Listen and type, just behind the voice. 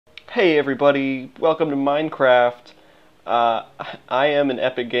Hey everybody, welcome to Minecraft. I am an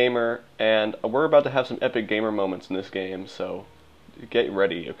epic gamer, and we're about to have some epic gamer moments in this game, so get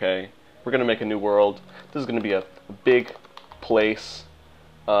ready, okay? We're gonna make a new world. This is gonna be a big place.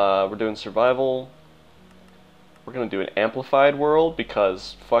 We're doing survival. We're gonna do an amplified world,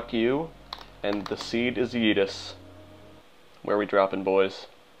 because fuck you. And the seed is Yeetus. Where are we dropping, boys?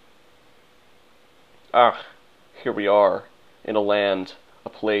 Ah, here we are, in a land, a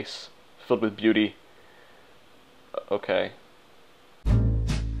place filled with beauty. Okay.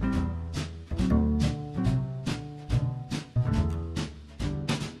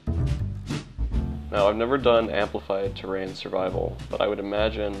 Now, I've never done amplified terrain survival, but I would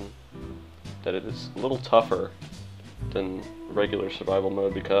imagine that it is a little tougher than regular survival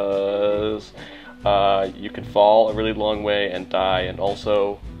mode because you can fall a really long way and die, and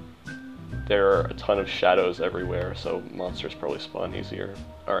also there are a ton of shadows everywhere, so monsters probably spawn easier.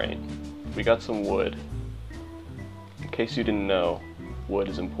 Alright, we got some wood. In case you didn't know, wood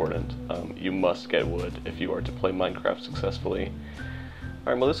is important. You must get wood if you are to play Minecraft successfully.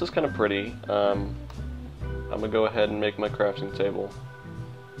 Alright, well this is kind of pretty. I'm gonna go ahead and make my crafting table.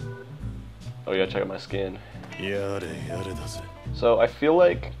 Oh yeah, check out my skin. So I feel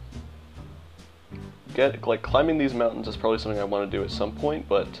like climbing these mountains is probably something I want to do at some point,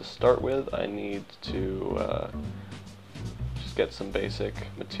 but to start with I need to just get some basic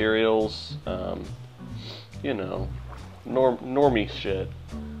materials, you know, normie shit,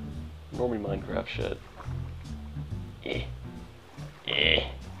 normie Minecraft shit.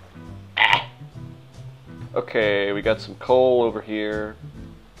 Okay, we got some coal over here.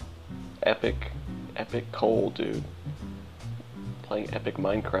 Epic coal, dude. Playing epic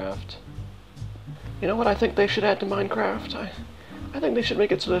Minecraft. You know what I think they should add to Minecraft? I think they should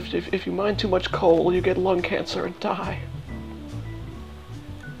make it so that if you mine too much coal, you get lung cancer and die.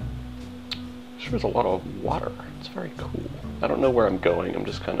 Sure, there's a lot of water. It's very cool. I don't know where I'm going. I'm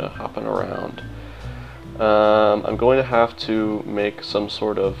just kind of hopping around. I'm going to have to make some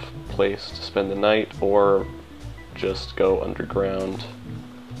sort of place to spend the night, or just go underground.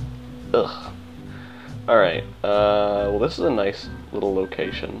 Ugh. Alright, well this is a nice little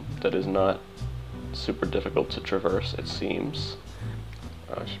location that is not super difficult to traverse, it seems.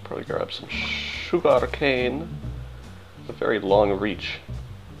 I should probably grab some sugar cane. A very long reach.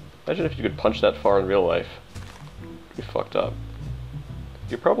 Imagine if you could punch that far in real life. It'd be fucked up.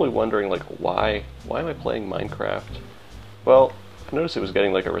 You're probably wondering, like, why am I playing Minecraft? Well, I noticed it was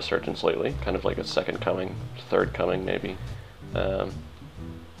getting like a resurgence lately, kind of like a second coming, third coming maybe.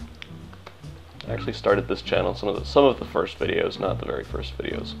 I actually started this channel, some of the first videos, not the very first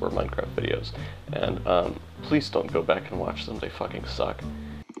videos, were Minecraft videos, and please don't go back and watch them, they fucking suck.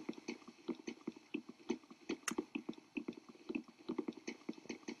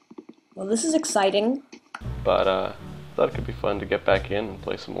 Well, this is exciting. But thought it could be fun to get back in and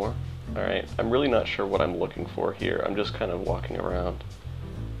play some more. Alright, I'm really not sure what I'm looking for here, I'm just kind of walking around.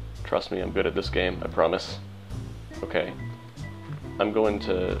 Trust me, I'm good at this game, I promise. Okay, I'm going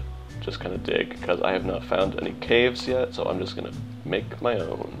to just kind of dig, because I have not found any caves yet, so I'm just going to make my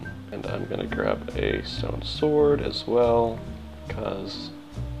own. And I'm going to grab a stone sword as well, because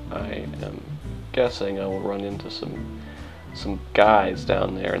I am guessing I will run into some guys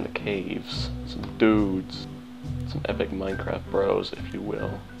down there in the caves. Some dudes. Some epic Minecraft bros, if you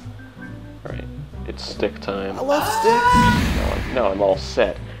will. Alright, it's stick time. I love sticks! Now I'm all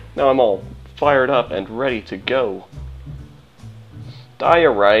set. Now I'm all fired up and ready to go.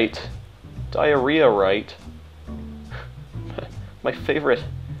 Diorite. Diarrhea right. My favorite.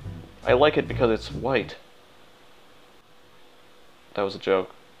 I like it because it's white. That was a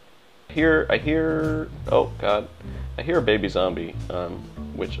joke. I hear, oh god. I hear a baby zombie,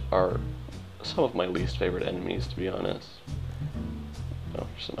 which are some of my least favorite enemies, to be honest. Oh,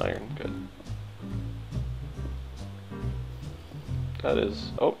 there's an iron, good. That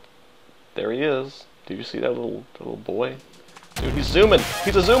is, oh, there he is. Did you see that little boy? Dude, he's zooming!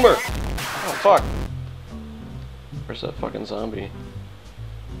 He's a zoomer! Oh, fuck! Where's that fucking zombie?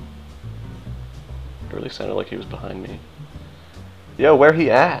 It really sounded like he was behind me. Yo, where he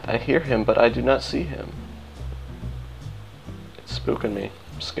at? I hear him, but I do not see him. It's spooking me.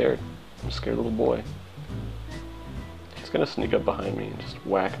 I'm scared. I'm a scared little boy. He's gonna sneak up behind me and just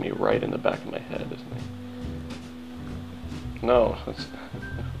whack me right in the back of my head, isn't he? No, that's...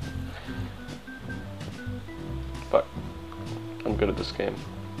 Fuck. I'm good at this game.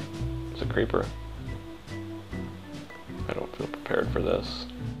 It's a creeper. I don't feel prepared for this.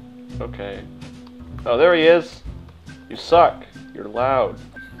 Okay. Oh, there he is! You suck. You're loud.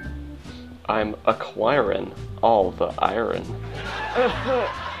 I'm acquiring all the iron.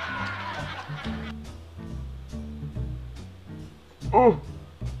 Oh,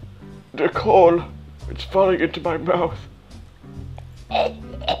 the coal. It's falling into my mouth.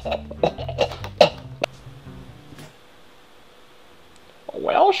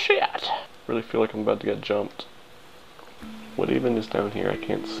 Well, shit. Really feel like I'm about to get jumped. What even is down here? I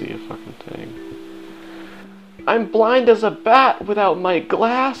can't see a fucking thing. I'm blind as a bat without my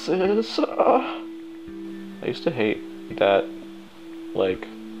glasses. I used to hate that, like,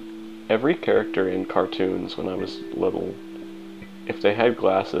 every character in cartoons when I was little, if they had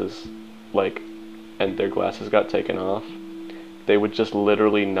glasses, like, and their glasses got taken off, they would just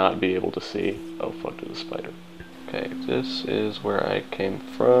literally not be able to see. Oh fuck, there's a spider. Okay, this is where I came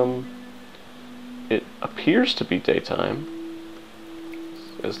from. It appears to be daytime.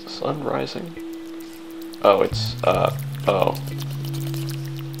 Is the sun rising? Oh, it's, oh.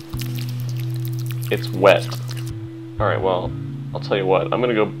 It's wet. Alright, well, I'll tell you what. I'm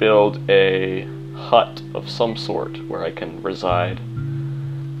gonna go build a hut of some sort where I can reside.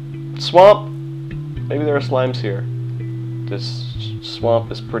 Swamp! Maybe there are slimes here. This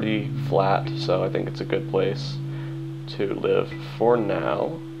swamp is pretty flat, so I think it's a good place to live for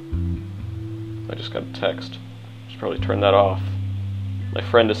now. I just got a text. Should probably turn that off. My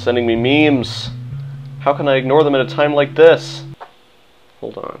friend is sending me memes. How can I ignore them at a time like this?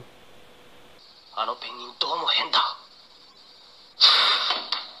 Hold on.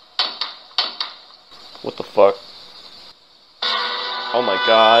 What the fuck? Oh my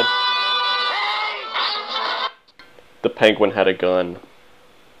god. The penguin had a gun.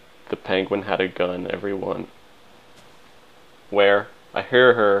 The penguin had a gun, everyone. Where? I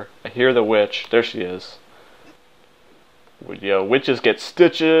hear her. I hear the witch. There she is. Yo, witches get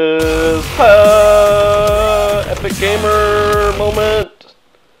stitches! Ah, epic gamer moment!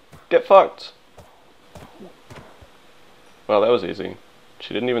 Get fucked! Wow, that was easy.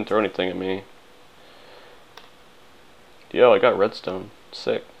 She didn't even throw anything at me. Yo, I got redstone.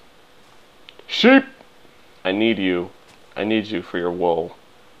 Sick. Sheep! I need you. I need you for your wool.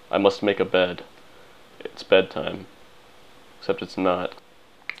 I must make a bed. It's bedtime. Except it's not.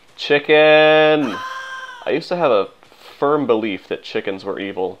 Chicken! I used to have a firm belief that chickens were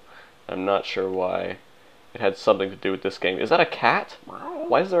evil. I'm not sure why. It had something to do with this game. Is that a cat?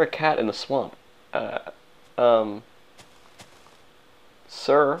 Why is there a cat in the swamp?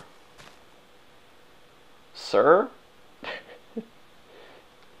 Sir? Sir?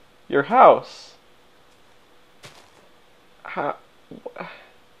 Your house? How?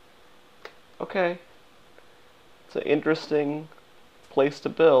 Okay. It's an interesting place to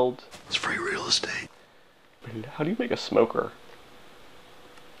build. It's free real estate. How do you make a smoker?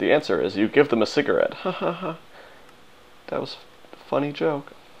 The answer is you give them a cigarette. Ha ha ha. That was a funny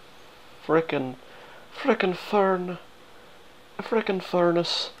joke. Frickin' fern. A frickin'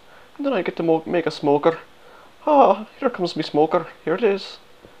 furnace. And then I get to make a smoker. Ah, here comes me smoker. Here it is.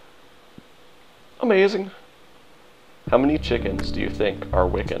 Amazing. How many chickens do you think are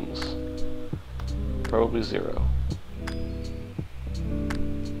Wiccans? Probably 0.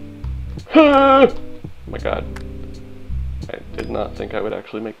 Oh my god. I did not think I would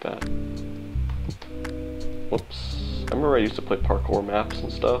actually make that. Whoops. I remember I used to play parkour maps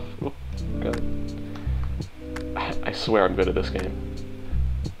and stuff. Oop, god. I swear I'm good at this game.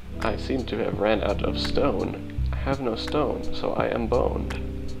 I seem to have ran out of stone. I have no stone, so I am boned.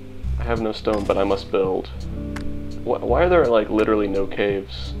 I have no stone, but I must build. Why are there, like, literally no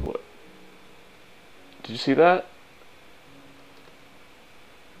caves? What? Did you see that?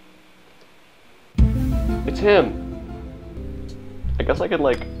 It's him! I guess I could,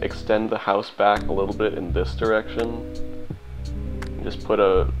 like, extend the house back a little bit in this direction. And just put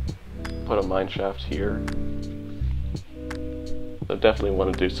a mine shaft here. I definitely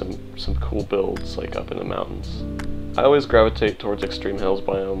want to do some cool builds, like, up in the mountains. I always gravitate towards extreme hills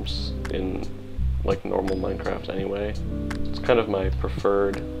biomes in, like, normal Minecraft anyway. It's kind of my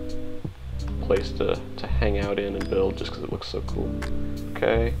preferred place to hang out in and build just because it looks so cool.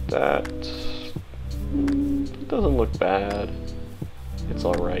 Okay, that doesn't look bad. It's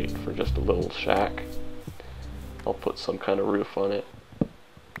alright for just a little shack. I'll put some kind of roof on it.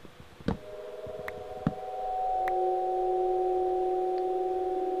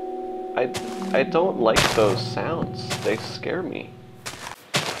 I don't like those sounds. They scare me.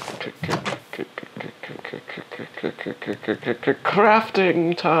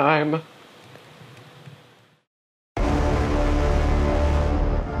 Crafting time!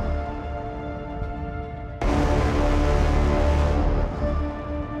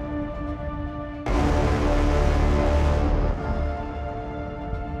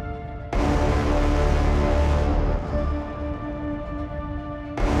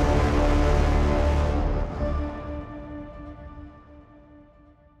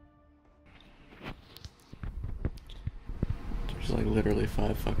 like literally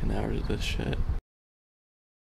 5 fucking hours of this shit.